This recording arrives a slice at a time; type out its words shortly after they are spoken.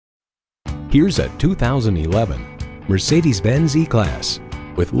Here's a 2011 Mercedes-Benz E-Class.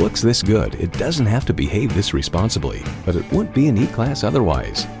 With looks this good, it doesn't have to behave this responsibly, but it wouldn't be an E-Class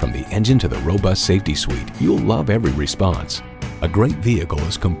otherwise. From the engine to the robust safety suite, you'll love every response. A great vehicle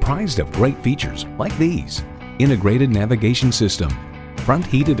is comprised of great features like these: integrated navigation system, front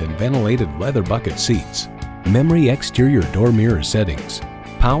heated and ventilated leather bucket seats, memory exterior door mirror settings,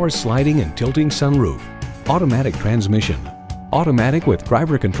 power sliding and tilting sunroof, automatic transmission, automatic with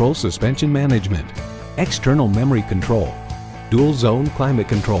driver control suspension management, external memory control, dual zone climate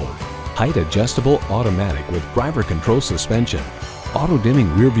control, height adjustable automatic with driver control suspension, auto dimming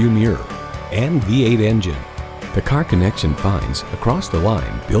rear view mirror, and V8 engine. The Car Connection finds across the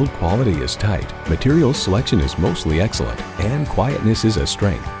line build quality is tight, material selection is mostly excellent, and quietness is a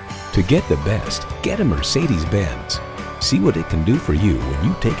strength. To get the best, get a Mercedes-Benz. See what it can do for you when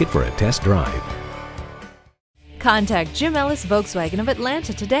you take it for a test drive. Contact IJim Ellis Volkswagen of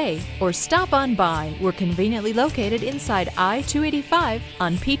Atlanta today or stop on by. We're conveniently located inside I-285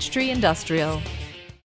 on Peachtree Industrial.